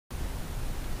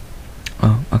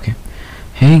Oh, okay.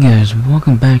 Hey guys,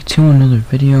 welcome back to another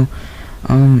video.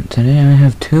 Today I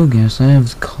have two guests. I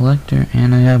have Collector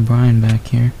and I have Brian back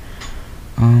here.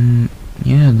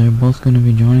 Yeah, they're both gonna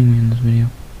be joining me in this video.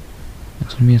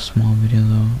 It's gonna be a small video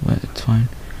though, but it's fine.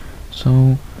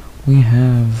 So, we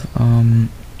have,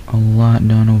 a lot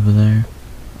done over there.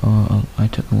 I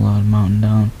took a lot of mountain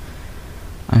down.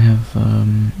 I have,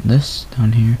 this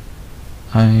down here.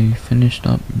 I finished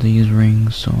up these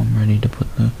rings, so I'm ready to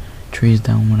put the trees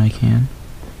down when I can.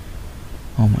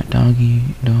 Oh, my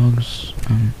dogs,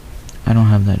 I don't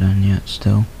have that done yet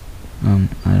still. I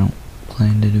don't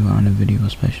plan to do it on a video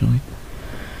especially.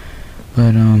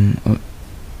 But, I don't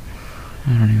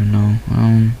even know.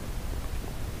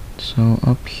 So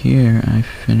up here, I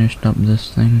finished up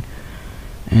this thing,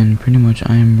 and pretty much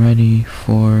I am ready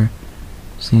for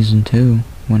Season 2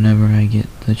 whenever I get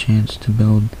the chance to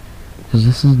build. Because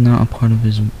this is not a part of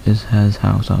his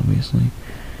house, obviously.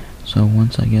 So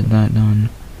once I get that done,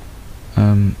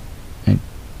 I'll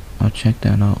check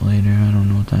that out later. I don't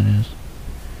know what that is.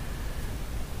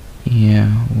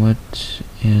 Yeah, what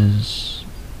is...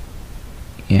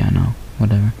 Yeah, no,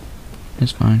 whatever.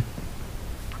 It's fine.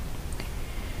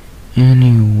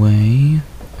 Anyway,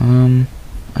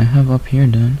 I have up here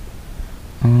done.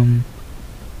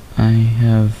 I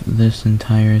have this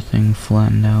entire thing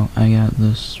flattened out. I got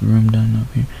this room done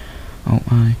up here. Oh,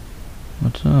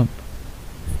 what's up?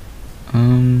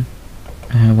 I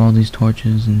have all these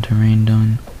torches and terrain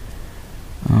done.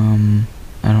 I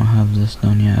don't have this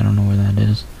done yet. I don't know where that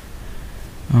is.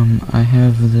 I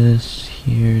have this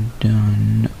here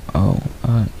done. Oh,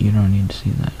 you don't need to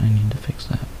see that. I need to fix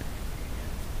that.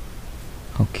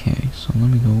 Okay, so let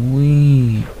me go.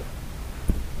 Wee.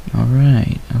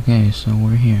 Alright, okay, so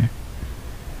we're here.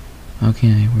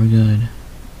 Okay, we're good.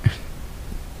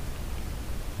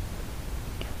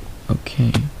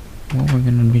 Okay, what we're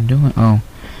gonna be doing... Oh,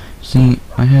 see,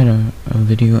 I had a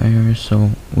video error,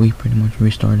 so we pretty much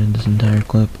restarted this entire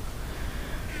clip.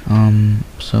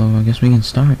 So I guess we can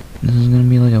start. This is gonna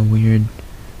be like a weird,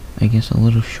 I guess a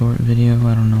little short video.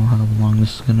 I don't know how long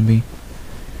this is gonna be.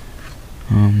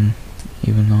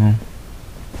 Even though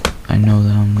I know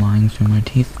that I'm lying through my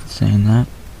teeth saying that.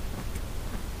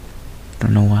 I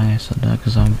don't know why I said that,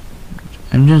 because I'm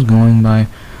just going by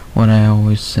what I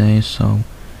always say. So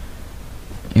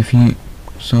because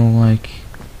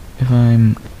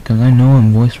I know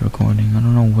I'm voice recording. I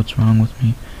don't know what's wrong with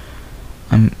me.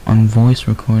 I'm voice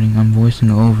recording. I'm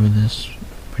voicing over this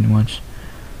pretty much.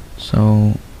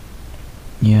 So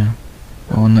yeah.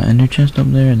 Well, in the ender chest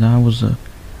up there,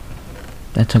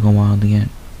 that took a while to get.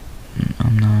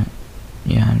 I'm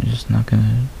just not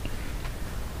gonna,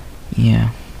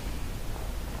 yeah.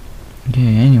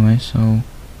 Okay, anyway, so,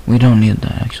 we don't need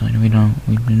that, actually. We do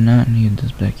not need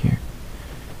this back here.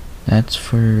 That's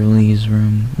for Lee's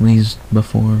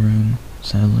before room,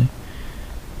 sadly.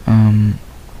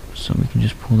 So we can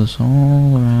just pull this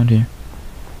all around here.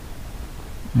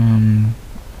 Yeah,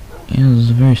 this is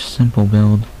a very simple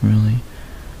build, really.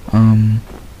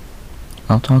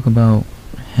 I'll talk about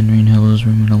Henry and Hilla's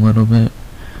room in a little bit.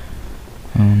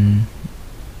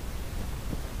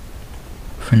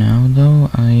 For now though,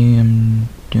 I am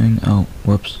doing... Oh,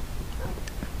 whoops.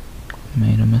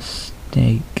 Made a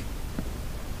mistake.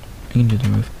 I can do the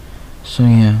roof. So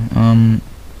yeah, I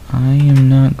am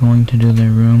not going to do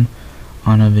their room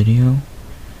on a video,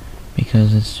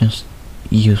 because it's just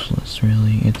useless,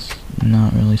 really. It's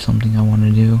not really something I want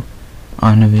to do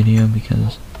on a video,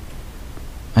 because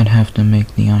I'd have to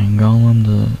make the iron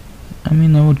golem, I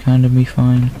mean, that would kind of be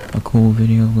fine. A cool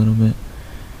video, a little bit.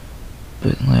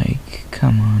 But, like,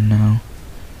 come on now.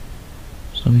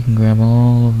 So we can grab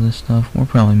all of this stuff. We're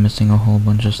probably missing a whole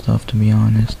bunch of stuff, to be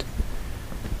honest.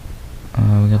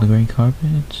 We got the gray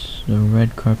carpets. The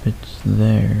red carpet's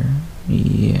there.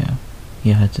 Yeah.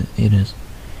 Yeah, it is.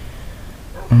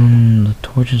 The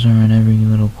torches are in every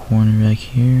little corner back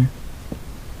here.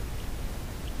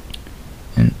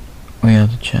 And, oh yeah,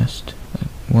 the chest.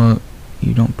 Well,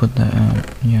 you don't put that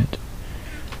out yet.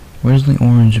 Where's the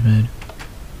orange bed?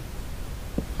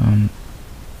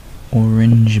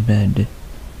 Orange bed.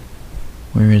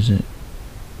 Where is it?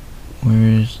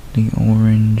 Where is the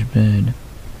orange bed?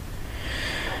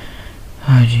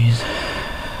 Oh, jeez.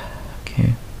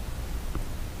 Okay.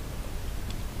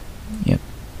 Yep.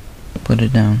 Put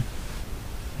it down.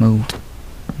 Move.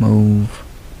 Move.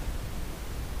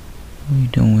 What are you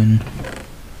doing?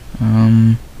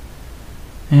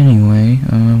 Anyway,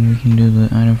 we can do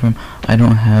the item from... I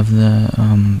don't have the,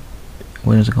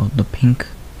 what is it called? The pink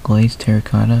glazed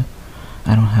terracotta.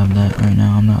 I don't have that right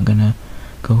now. I'm not gonna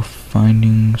go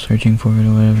searching for it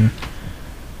or whatever.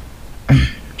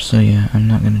 So yeah, I'm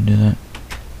not gonna do that.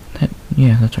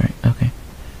 Yeah, that's right. Okay.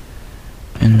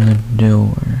 And the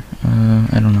door.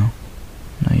 I don't know.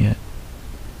 Not yet.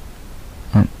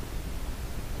 I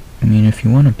mean, if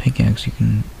you want a pickaxe, you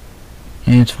can.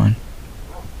 Yeah, it's fine.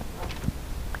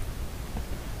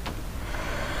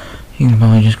 He can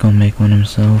probably just go make one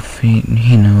himself. He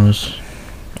knows.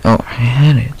 Oh, I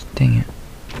had it. Dang it.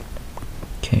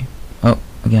 Okay. Oh,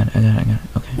 I got it.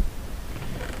 Okay.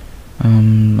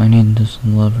 I need this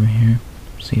lever here.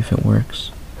 See if it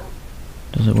works.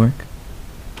 Does it work?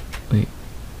 Wait.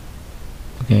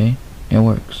 Okay, it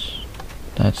works.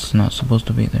 That's not supposed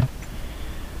to be there.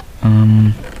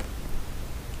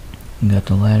 Got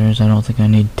the ladders. I don't think I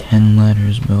need 10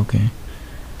 ladders, but okay.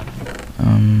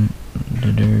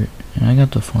 The dirt. And I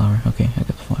got the flour. Okay, I got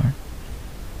the flour.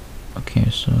 Okay,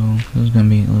 so this is gonna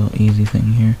be a little easy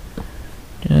thing here.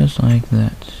 Just like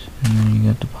that. And then you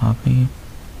got the poppy.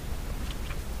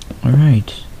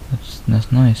 Alright.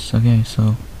 That's nice. Okay,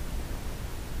 so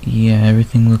yeah,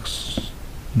 everything looks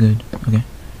good. Okay.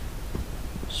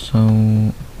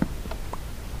 So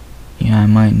yeah, I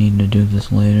might need to do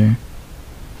this later,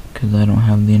 because I don't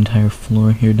have the entire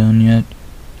floor here done yet.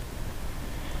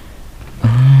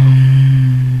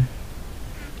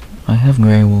 I have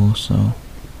gray wool, so...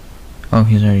 Oh,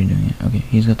 he's already doing it. Okay,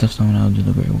 he's got the stone, I'll do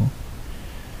the gray wool.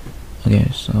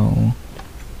 Okay, so...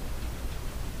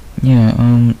 Yeah,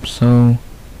 so...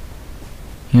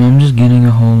 Yeah, I'm just getting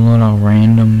a whole lot of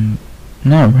random...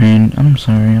 Not random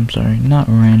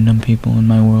people in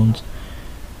my worlds.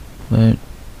 But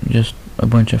just a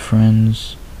bunch of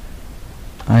friends.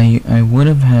 I would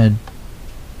have had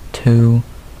 2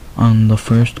 on the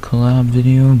first collab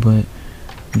video, but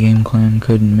Game Clan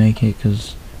couldn't make it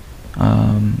because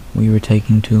we were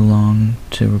taking too long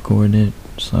to record it,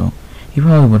 so he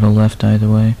probably would have left either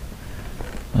way,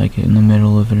 like in the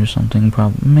middle of it or something.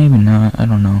 Maybe not, I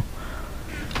don't know,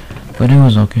 but it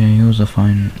was okay. It was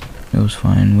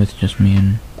fine with just me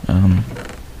and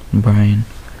Brian.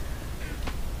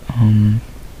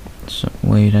 So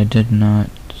wait, I did not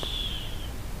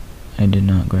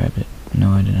grab it.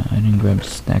 No, I didn't grab a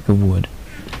stack of wood,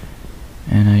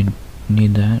 and I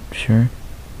need that, sure.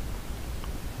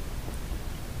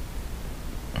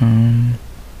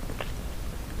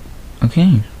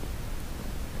 Okay.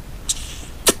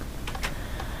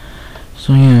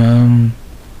 So yeah,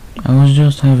 I was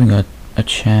just having a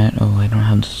chat. Oh, I don't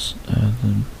have this,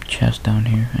 the chest down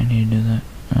here. I need to do that.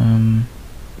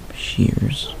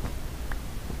 Shears.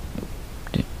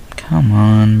 Come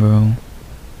on, bro.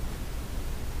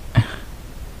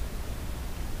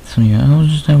 So yeah, I was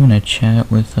just having a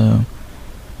chat with a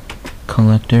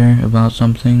collector about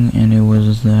something, and it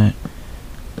was that,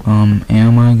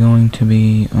 am I going to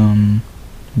be,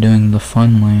 doing the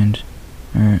Funland?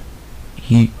 Or,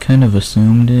 he kind of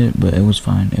assumed it, but it was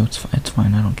fine. It's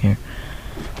fine, I don't care.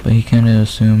 But he kind of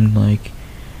assumed, like,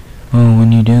 oh,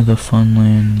 when you do the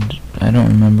Funland, I don't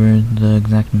remember the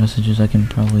exact messages. I can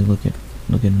probably look at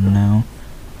them now.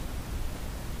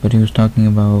 But he was talking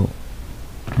about,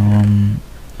 I'm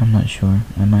not sure.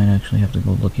 I might actually have to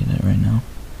go look at it right now.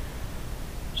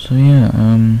 So yeah,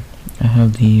 I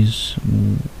have these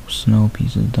snow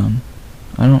pieces done.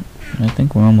 I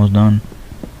think we're almost done.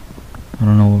 I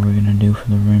don't know what we're gonna do for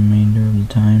the remainder of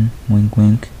the time. Wink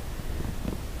wink.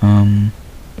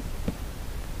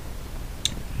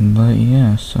 But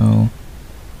yeah, so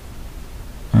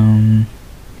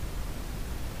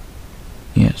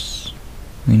yes.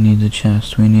 We need the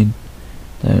chest. We need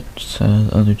that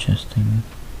other chest thing.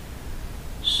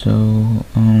 So,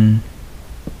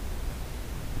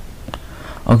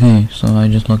 okay, so I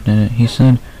just looked at it. He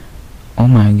said, oh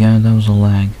my god, that was a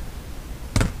lag.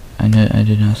 I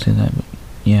did not see that, but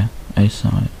yeah, I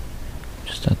saw it.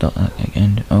 Just at the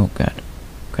end. Oh god.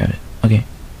 Grab it. Okay.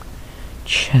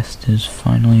 Chest is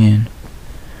finally in.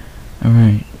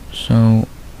 Alright, so,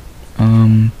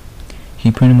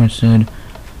 he pretty much said,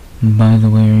 by the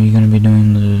way, are you gonna be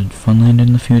doing the Funland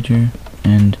in the future?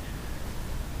 And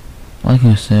like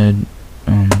I said,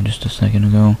 just a second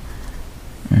ago,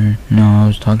 or no, I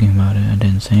was talking about it. I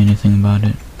didn't say anything about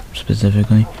it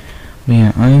specifically. But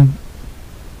yeah,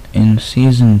 in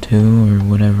season 2 or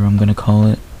whatever I'm gonna call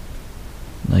it,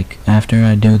 like after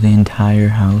I do the entire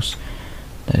house,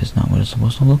 that is not what it's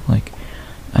supposed to look like.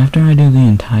 After I do the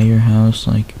entire house,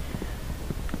 like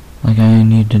I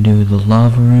need to do the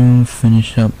lava room,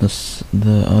 finish up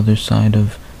the other side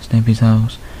of Stampy's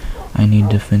house. I need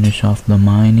to finish off the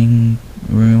mining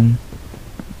room,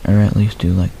 or at least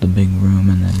do like the big room,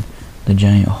 and then the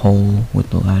giant hole with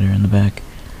the ladder in the back.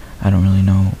 I don't really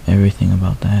know everything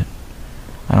about that.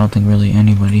 I don't think really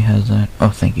anybody has that. Oh,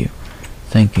 thank you.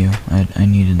 Thank you. I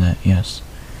needed that, yes.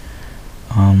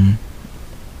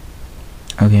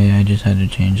 Okay, I just had to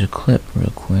change the clip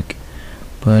real quick.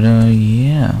 But,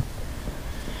 yeah.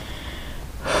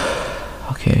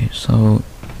 Okay, so,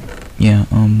 yeah,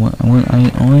 all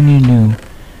I need to do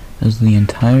is the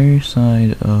entire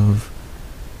side of,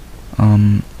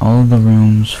 all of the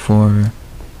rooms for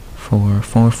what?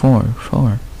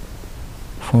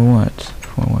 For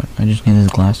what? I just need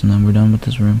this glass and then we're done with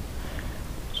this room.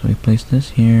 So we place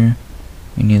this here.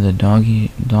 We need the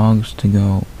dogs to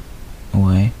go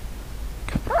away.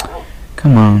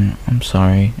 Come on, I'm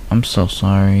sorry. I'm so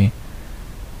sorry.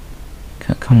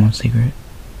 Come on, Secret.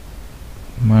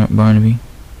 Barnaby.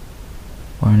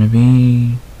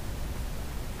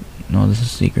 No, this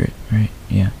is Secret, right?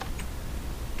 Yeah.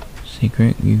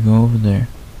 Secret, you go over there.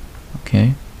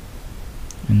 Okay.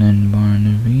 And then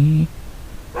Barnaby,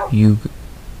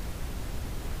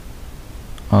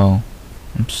 oh,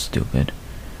 I'm stupid.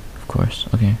 Of course.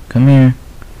 Okay, come here.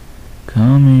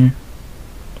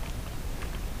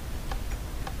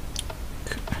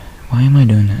 Why am I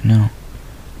doing that? No.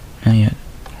 Not yet.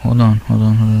 Hold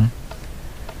on.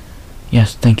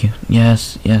 Yes, thank you.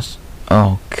 Yes.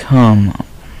 Oh, come on.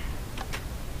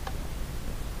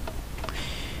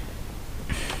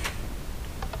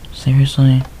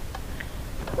 Seriously?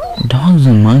 Dogs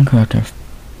in Minecraft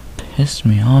piss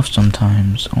me off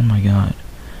sometimes. Oh my god.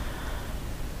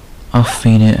 I'll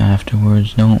feed it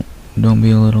afterwards. Don't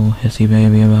be a little hissy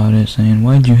baby about it, saying,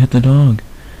 why'd you hit the dog?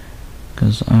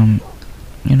 Cause,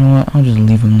 you know what, I'll just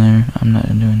leave him there. I'm not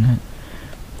doing that.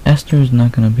 Esther is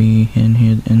not gonna be in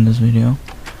here in this video.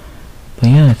 But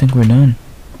yeah, I think we're done.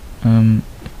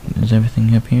 Is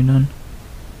everything up here done?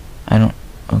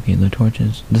 Okay, the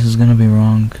torches. This is gonna be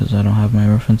wrong because I don't have my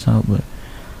reference out, but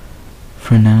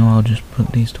for now I'll just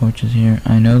put these torches here.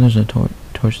 I know there's a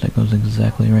torch that goes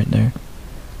exactly right there.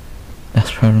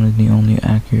 That's probably the only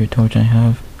accurate torch I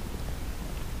have.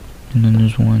 And then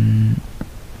there's one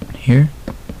here.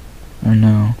 Or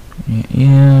no.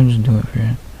 Yeah, I'll just do it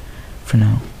for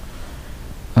now.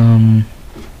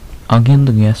 I'll get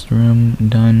the guest room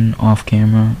done off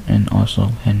camera, and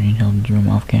also Henry and Hilda's room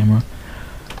off camera.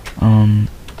 And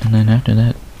then after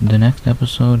that, the next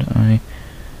episode, I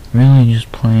really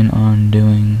just plan on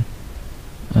doing,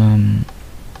 done.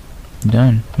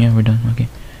 Yeah, we're done. Okay.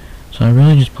 So I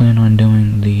really just plan on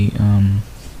doing the,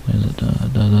 what is it,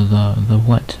 the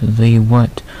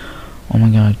what? Oh my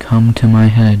god, come to my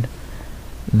head.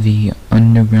 The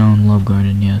underground love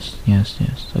garden, yes,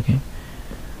 okay.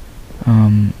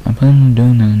 I plan on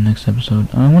doing that in the next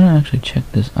episode. I want to actually check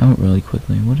this out really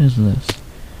quickly. What is this?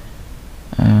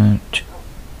 Ow.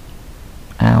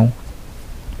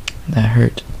 That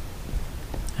hurt.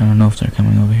 I don't know if they're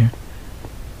coming over here.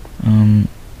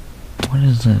 What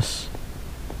is this?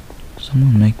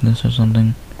 Someone make this or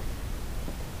something?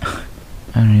 I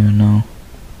don't even know.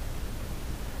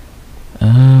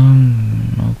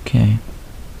 Okay.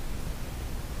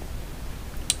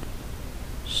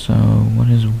 So, what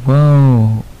is,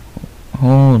 whoa,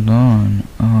 hold on,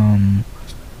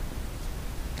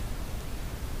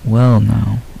 well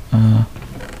now,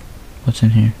 what's in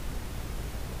here?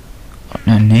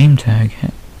 A name tag,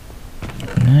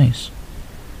 nice,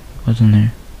 what's in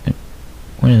there?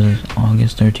 What is this,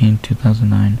 August 13th,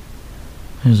 2009,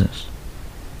 what is this?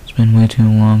 It's been way too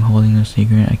long holding a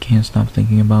secret. I can't stop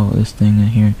thinking about this thing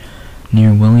here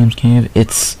near William's Cave.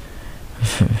 It's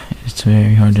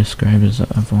very hard to describe, as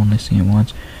I've only seen it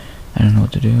once. I don't know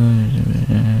what to do.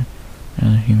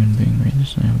 Another human being read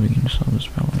this and I begin to solve this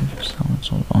problem. If it's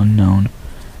solved, unknown.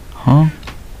 Huh?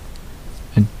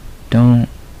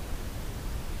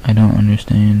 I don't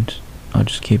understand. I'll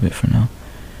just keep it for now.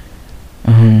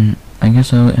 I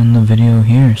guess I'll end the video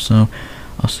here. So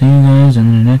I'll see you guys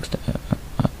in the next.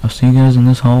 I'll see you guys in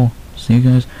this hole. See you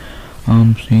guys.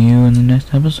 See you in the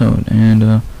next episode.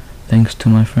 And thanks to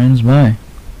my friends. Bye.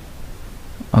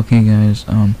 Okay, guys.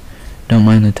 Don't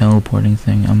mind the teleporting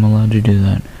thing. I'm allowed to do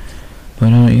that. But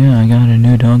yeah, I got a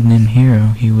new dog named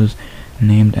Hero. He was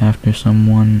named after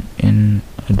someone in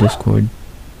a Discord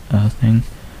thing.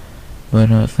 But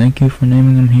thank you for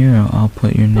naming him Hero. I'll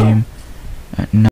put your name at